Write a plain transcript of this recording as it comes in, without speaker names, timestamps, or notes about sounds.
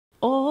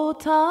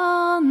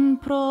Όταν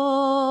προβάλλει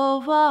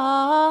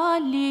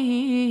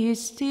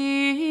στη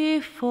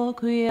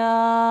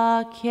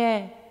φωκιά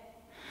και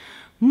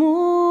μου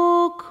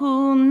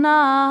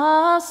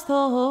κουνάς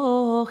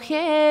το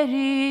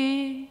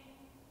χέρι,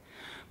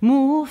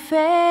 μου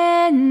φαίνεσαι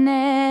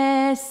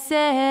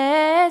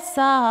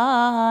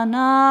σαν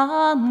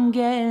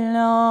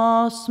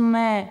άγγελος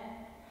με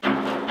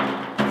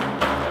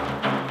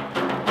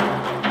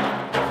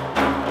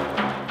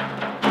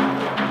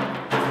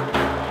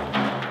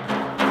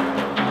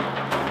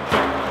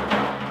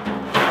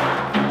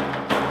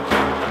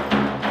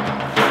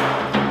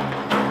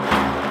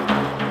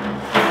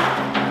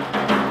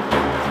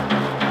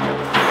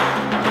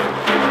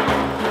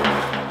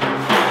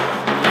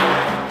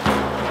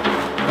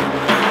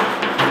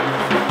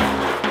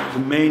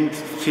The main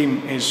theme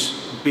is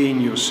being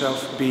yourself,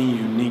 being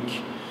unique.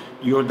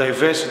 Your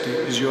diversity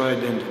is your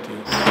identity.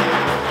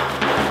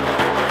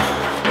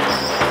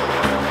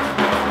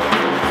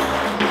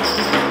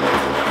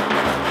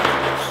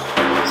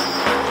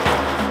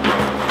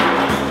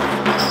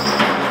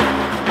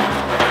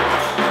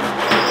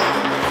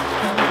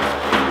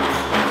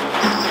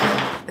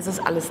 Es ist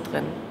alles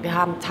drin. Wir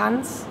haben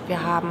Tanz, wir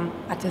haben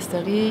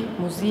Artisterie,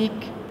 Musik,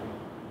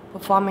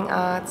 Performing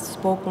Arts,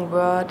 Spoken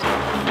Word.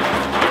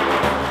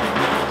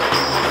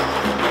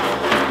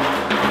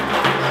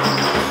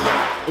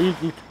 Und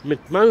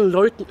mit meinen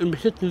Leuten,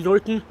 imitierten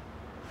Leuten,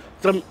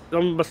 dann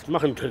was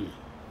machen können.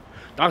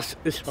 Das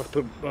ist was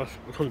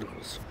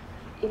Besonderes.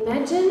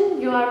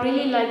 Imagine you are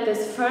really like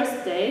this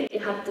first date.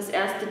 Ihr habt das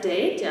erste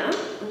Date, ja?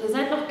 Und ihr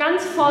seid noch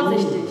ganz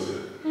vorsichtig.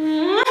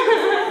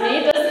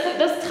 Nee,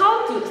 das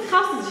traust du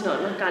sich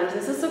noch gar nicht.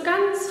 Das ist so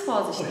ganz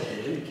vorsichtig.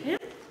 Okay?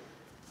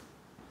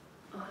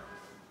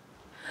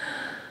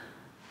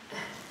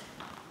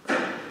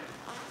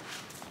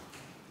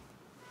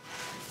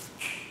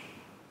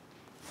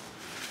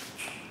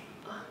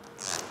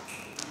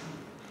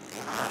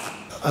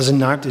 As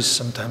an artist,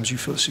 sometimes you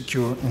feel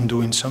secure in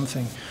doing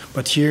something,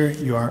 but here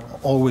you are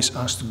always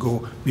asked to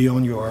go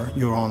beyond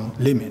your own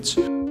limits.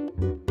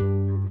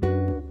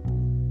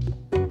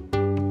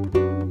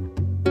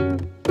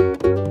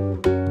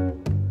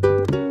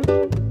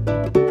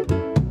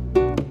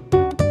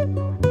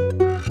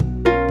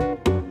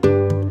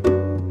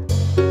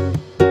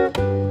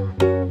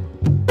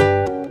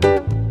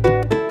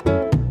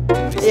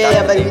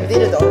 Yeah, but we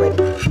did it already.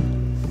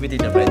 We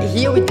did already.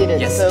 Here we did it,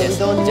 Yes, so yes. we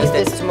don't need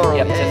this tomorrow.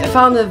 Yep, Yeah. I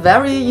found a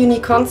very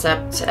unique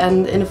concept,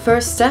 and in the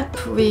first step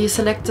we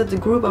selected a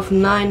group of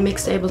 9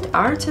 mixed-abled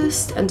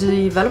artists and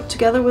developed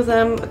together with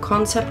them a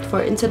concept for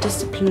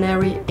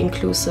interdisciplinary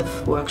inclusive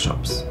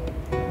workshops.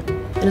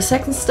 In the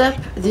second step,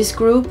 this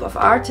group of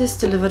artists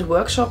delivered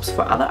workshops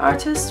for other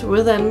artists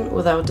with and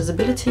without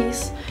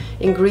disabilities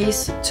in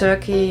Greece,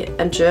 Turkey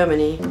and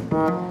Germany.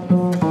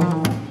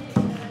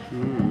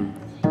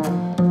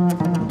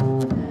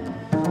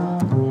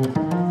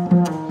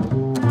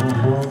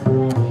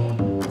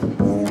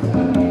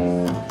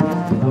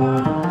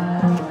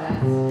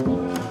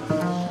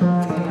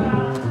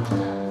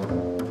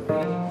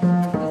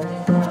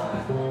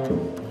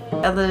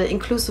 As the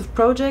inclusive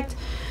project,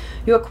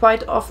 you are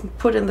quite often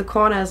put in the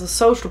corner as a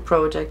social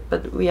project,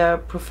 but we are a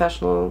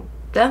professional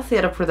dance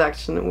theater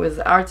production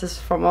with artists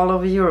from all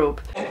over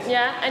Europe.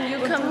 Ja, and you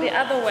come the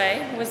other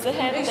way with the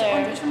head there.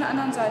 Und ich von der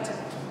anderen Seite.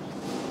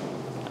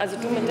 Also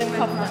du mit dem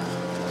Kopf.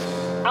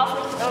 Auf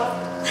mich auf.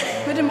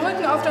 Mit dem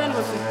Rücken auf deinen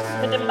Rücken.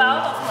 Mit dem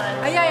Bauch auf meinen.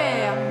 Ah, ja, ja,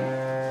 ja.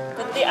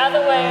 But the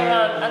other way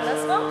around.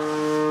 Andersrum?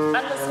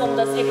 Andersrum,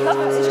 dass ihr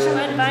Kopf zwischen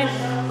meinen Beinen.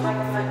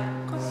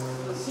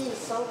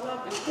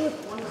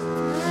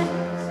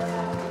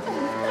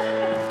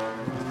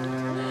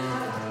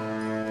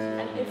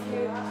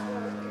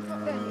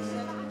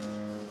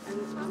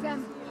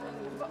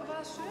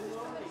 War es schön? Ich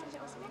konnte dich nicht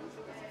ausreden.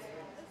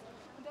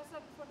 Und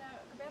deshalb von der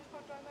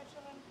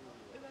Gebärdensprachdolmetscherin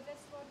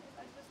übersetzt worden ist,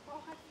 also das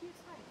braucht halt viel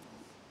Zeit.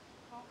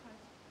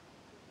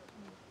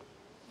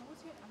 Man muss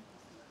sich halt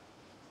anpassen.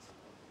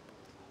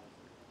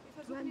 Wir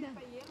versuchen die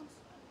Barrieren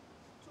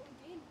zu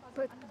umgehen,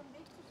 quasi einen anderen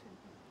Weg zu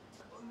finden.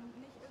 Um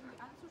nicht irgendwie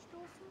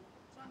anzustoßen,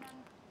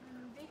 sondern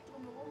einen Weg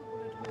drumherum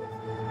oder drüber.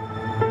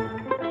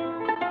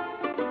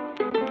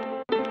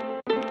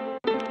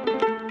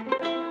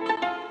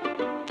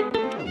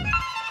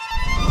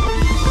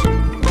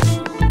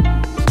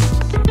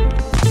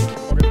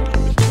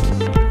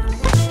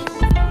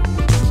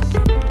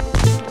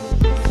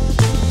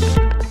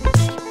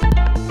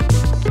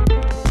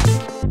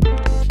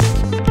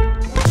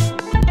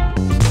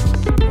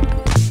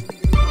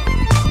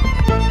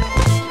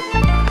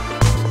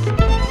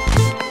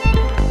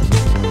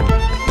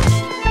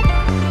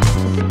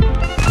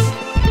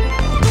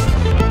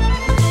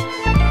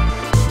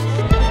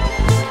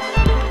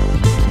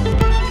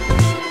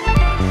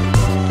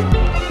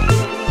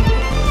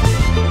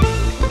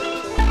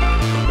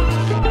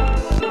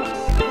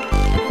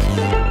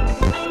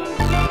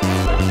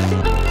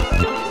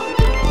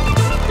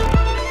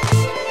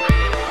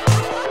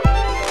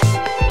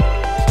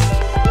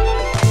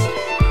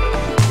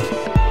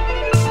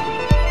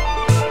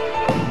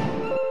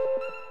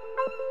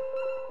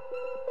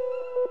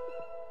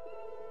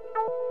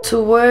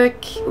 To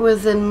work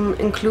with an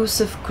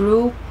inclusive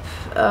group,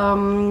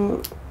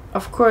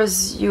 of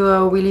course you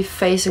are really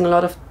facing a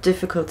lot of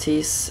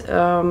difficulties.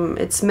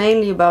 It's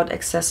mainly about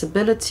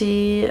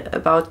accessibility,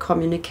 about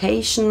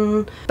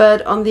communication,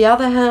 but on the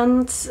other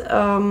hand,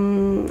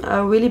 I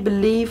really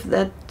believe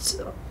that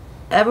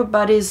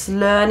everybody's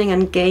learning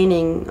and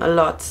gaining a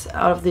lot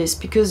out of this,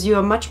 because you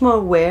are much more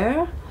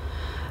aware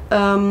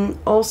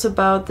also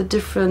about the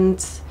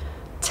different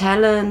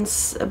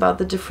talents, about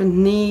the different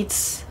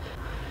needs,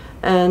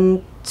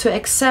 and to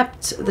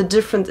accept the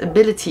different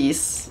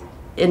abilities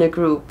in a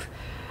group.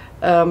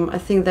 I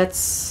think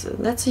that's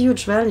a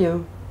huge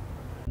value.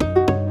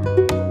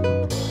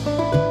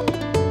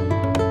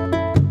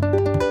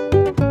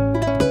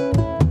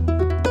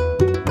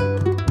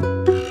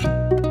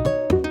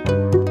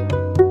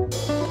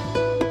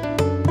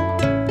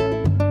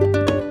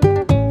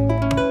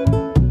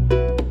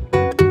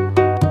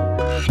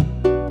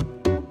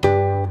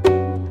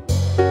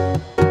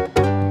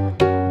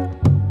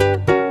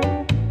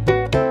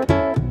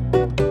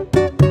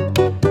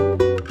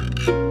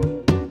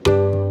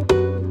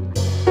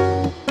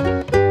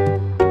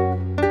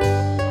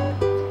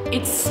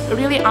 It's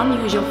really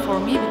unusual for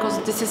me because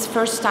this is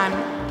first time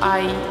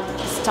I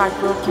start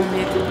working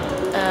with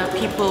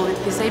people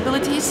with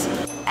disabilities,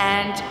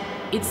 and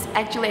it's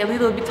actually a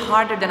little bit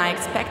harder than I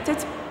expected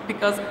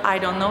because I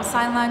don't know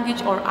sign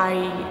language, or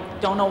I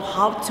don't know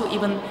how to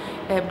even,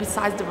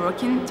 besides the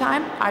working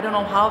time, I don't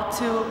know how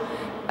to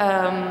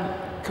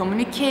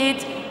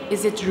communicate.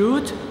 Is it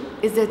rude?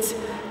 Is it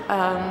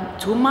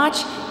too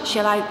much?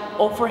 Shall I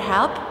offer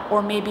help,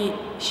 or maybe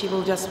she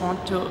will just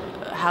want to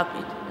help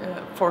it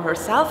for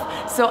herself?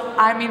 So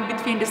I'm in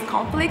between these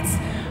conflicts,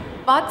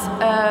 but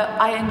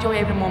I enjoy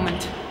every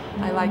moment.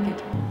 I like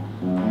it.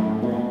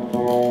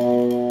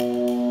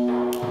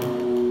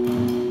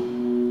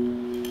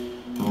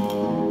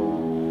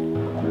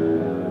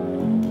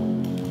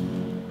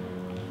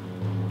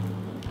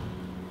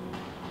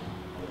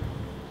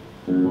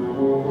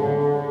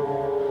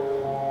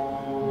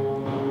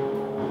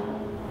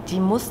 Die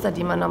Muster,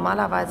 die man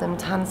normalerweise im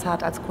Tanz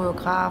hat als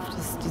Choreograf,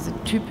 diese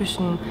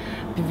typischen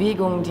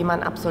Bewegungen, die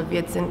man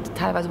absolviert, sind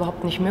teilweise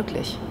überhaupt nicht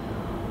möglich.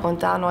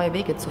 Und da neue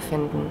Wege zu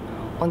finden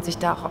und sich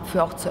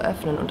dafür auch zu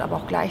öffnen und aber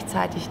auch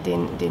gleichzeitig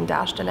den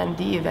Darstellern,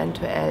 die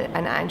eventuell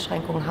eine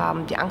Einschränkung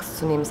haben, die Angst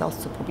zu nehmen, es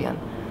auszuprobieren.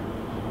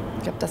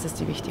 Ich glaube, das ist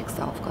die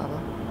wichtigste Aufgabe.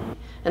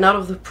 And out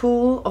of the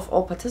pool of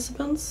all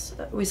participants,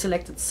 we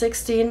selected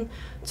 16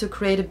 to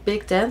create a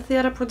big dance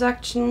theater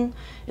production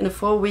in a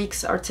 4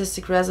 weeks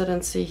artistic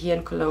residency here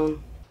in Cologne.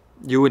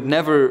 You would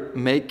never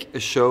make a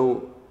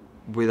show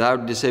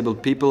without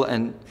disabled people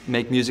and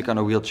make music on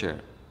a wheelchair,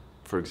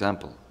 for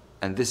example.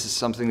 And this is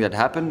something that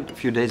happened a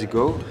few days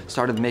ago.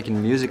 Started making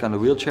music on a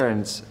wheelchair,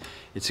 and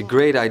it's a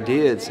great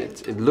idea.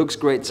 It looks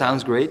great,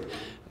 sounds great,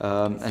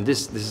 and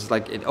this is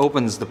like, it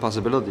opens the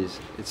possibilities.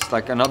 It's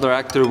like another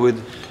actor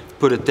would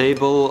put a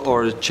table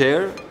or a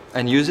chair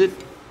and use it,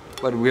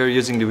 but we are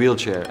using the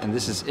wheelchair, and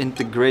this is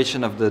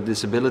integration of the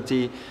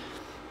disability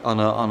on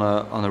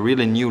a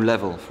really new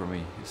level for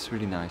me. It's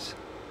really nice.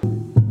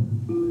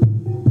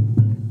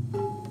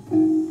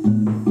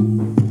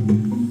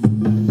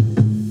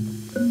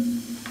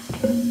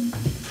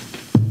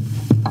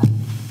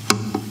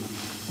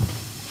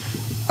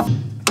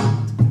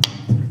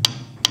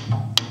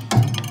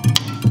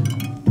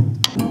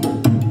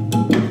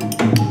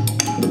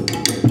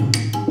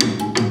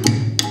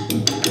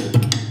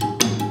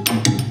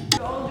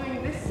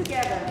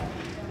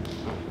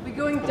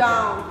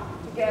 Down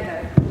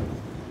together.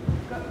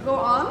 Go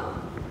on.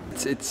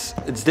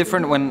 It's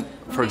different when,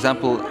 for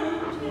example,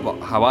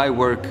 how I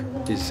work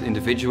is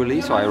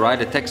individually, so I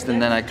write a text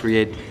and then I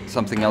create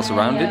something else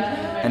around it.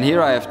 And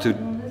here I have to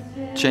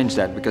change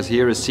that, because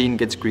here a scene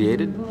gets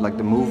created, like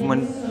the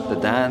movement, the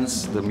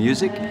dance, the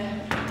music,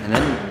 and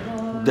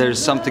then there's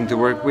something to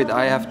work with.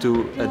 I have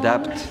to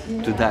adapt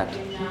to that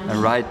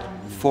and write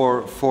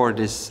for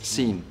this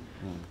scene,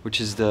 which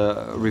is the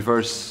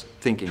reverse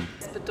thinking.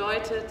 Es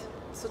bedeutet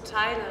zu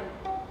teilen.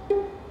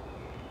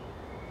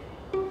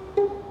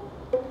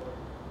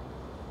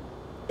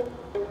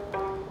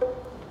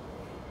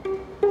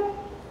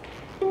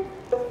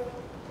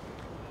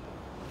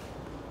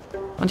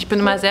 Und ich bin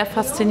immer sehr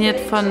fasziniert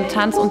von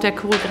Tanz und der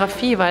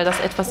Choreografie, weil das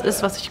etwas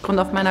ist, was ich aufgrund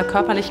auf meiner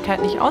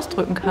Körperlichkeit nicht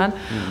ausdrücken kann.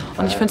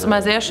 Und ich finde es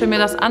immer sehr schön, mir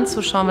das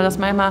anzuschauen, weil das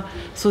manchmal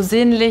so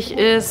sinnlich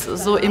ist,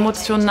 so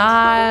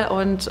emotional,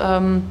 und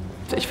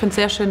ich finde es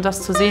sehr schön,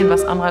 das zu sehen,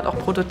 was andere halt auch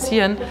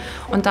produzieren,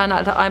 und dann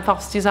halt einfach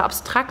aus dieser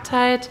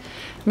Abstraktheit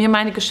mir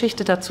meine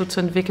Geschichte dazu zu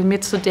entwickeln,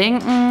 mir zu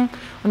denken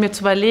und mir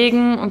zu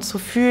überlegen und zu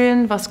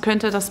fühlen, was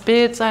könnte das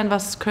Bild sein,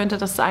 was könnte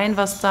das sein,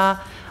 was da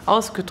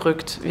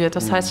ausgedrückt wird.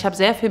 Das heißt, ich habe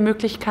sehr viele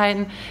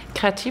Möglichkeiten,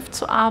 kreativ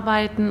zu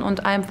arbeiten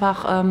und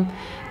einfach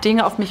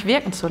Dinge auf mich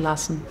wirken zu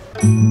lassen.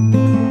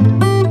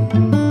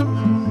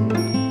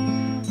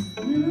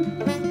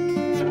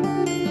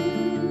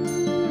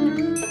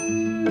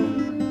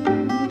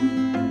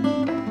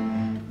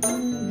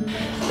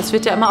 Es Es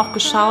wird ja immer auch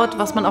geschaut,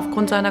 was man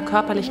aufgrund seiner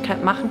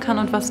Körperlichkeit machen kann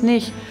und was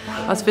nicht.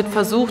 Aber es wird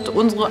versucht,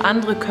 unsere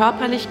andere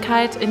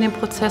Körperlichkeit in den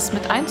Prozess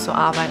mit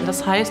einzuarbeiten.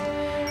 Das heißt,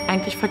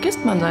 eigentlich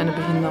vergisst man seine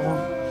Behinderung.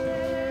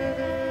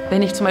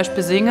 Wenn ich zum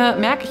Beispiel singe,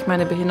 merke ich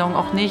meine Behinderung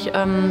auch nicht,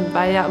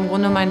 weil ja im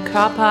Grunde mein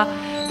Körper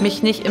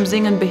mich nicht im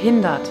Singen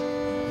behindert.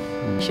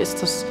 Das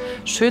ist das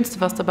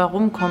Schönste, was dabei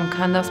rumkommen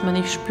kann, dass man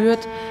nicht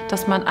spürt,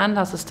 dass man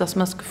anders ist, dass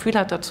man das Gefühl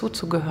hat,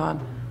 dazuzugehören.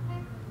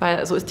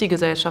 Weil so ist die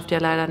Gesellschaft ja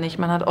leider nicht.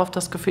 Man hat oft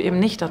das Gefühl, eben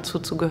nicht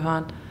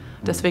dazuzugehören.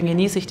 Deswegen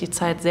genieße ich die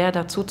Zeit sehr,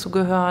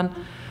 dazuzugehören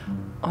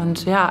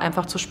und ja,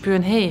 einfach zu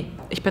spüren, hey,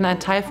 ich bin ein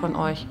Teil von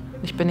euch,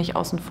 ich bin nicht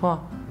außen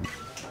vor.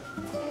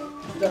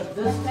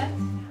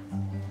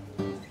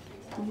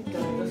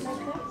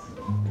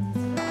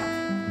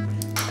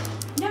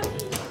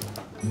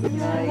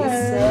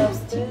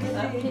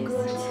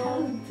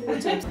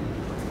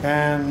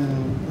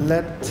 And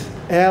let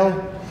L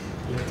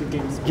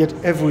get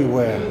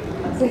everywhere.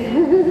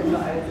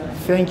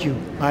 Thank you.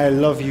 I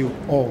love you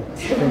all.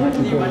 Thank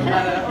you very much.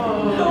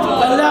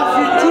 I love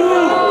you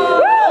too.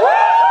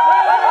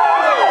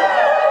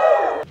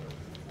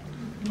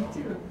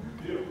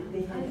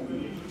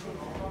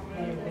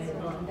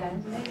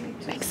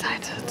 I'm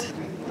excited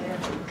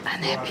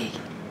and happy.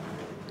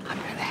 I'm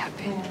really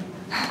happy.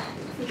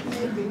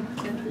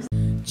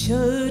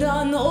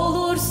 Çağıran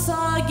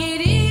olursa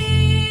geri,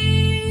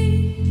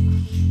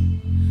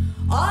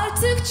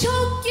 artık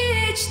çok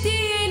geç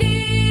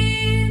diyelim.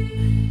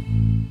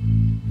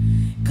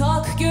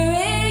 Kalk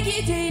göğe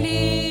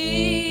gidelim,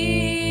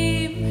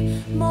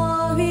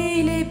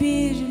 maviyle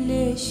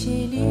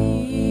birleşelim.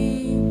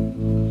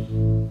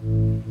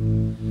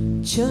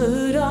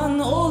 Çağıran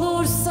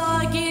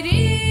olursa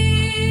geri,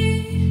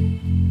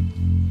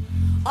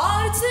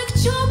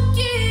 artık çok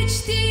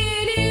geç diyelim.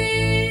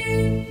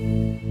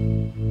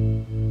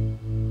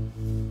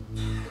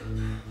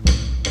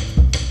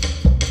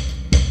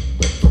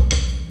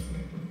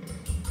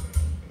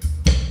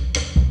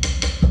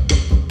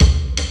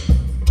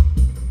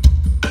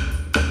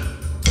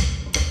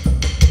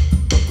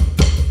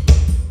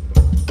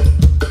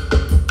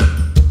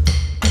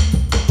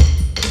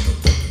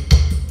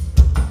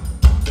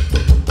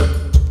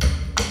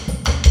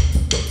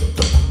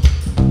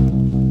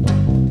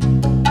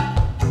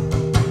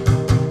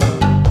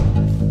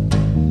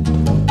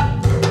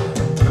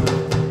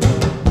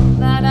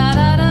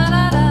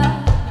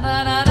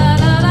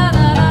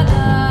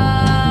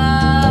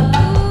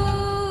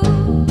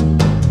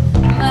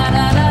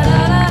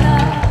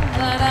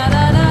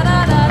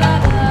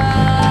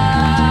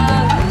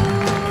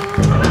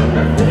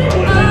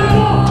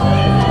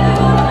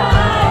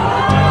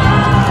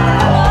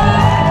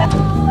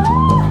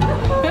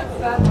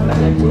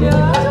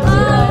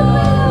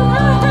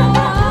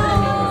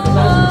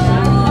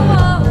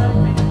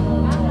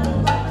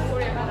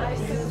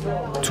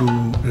 To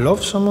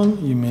love someone,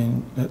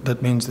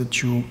 that means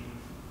that you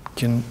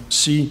can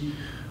see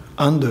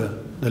under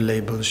the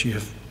labels you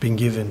have been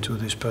given to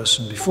this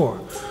person before,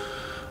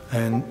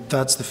 and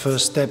that's the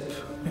first step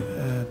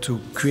to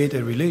create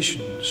a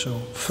relation. So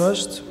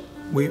first,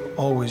 we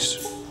always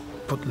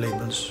put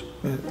labels.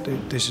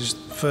 This is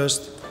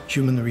first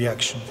human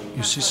reaction.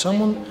 You see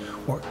someone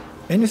or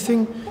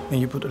anything,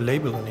 and you put a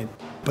label on it.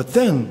 But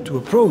then to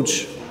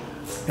approach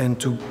and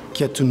to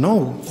get to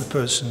know the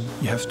person,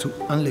 you have to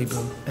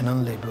unlabel and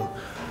unlabel.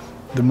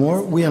 The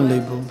more we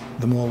unlabel,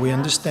 the more we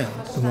understand.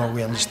 The more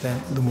we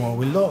understand, the more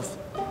we love.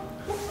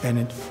 And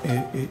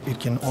it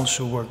can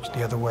also work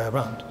the other way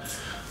around.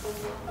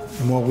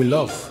 The more we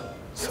love,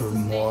 the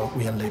more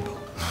we unlabel.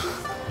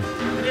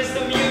 It is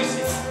the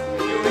music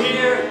you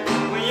hear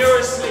when you're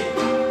asleep.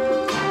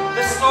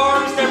 The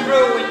storms that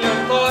brew in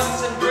your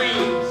thoughts and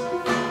dreams.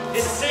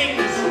 It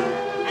sings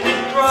and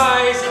it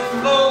cries, it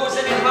flows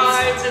and it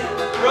hides and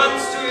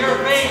runs through your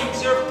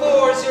veins, your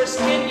pores, your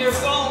skin, your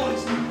bones,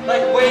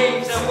 like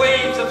waves and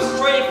waves of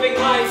strafing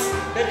light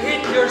that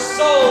hit your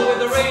soul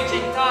with a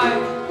raging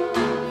tide.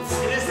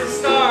 It is the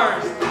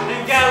stars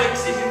and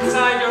galaxies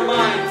inside your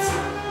minds,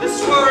 the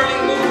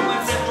swirling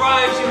movement that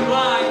drives you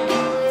blind.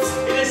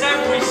 It is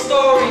every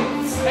story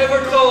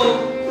ever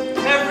told,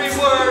 every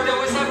word that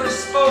was ever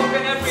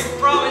spoken, every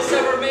promise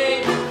ever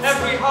made,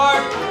 every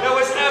heart that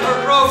was ever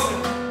broken.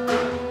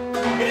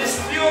 It is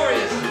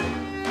furious,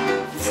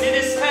 and it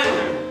is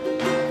tender,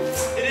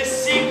 it is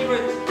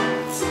secret,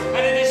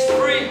 and it is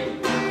free.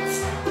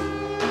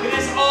 It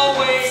is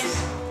always,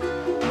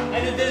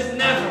 and it is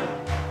never.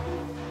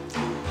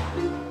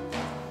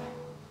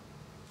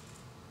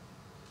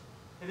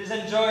 It is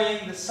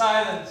enjoying the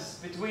silence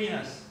between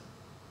us,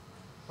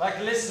 like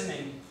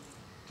listening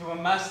to a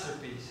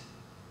masterpiece.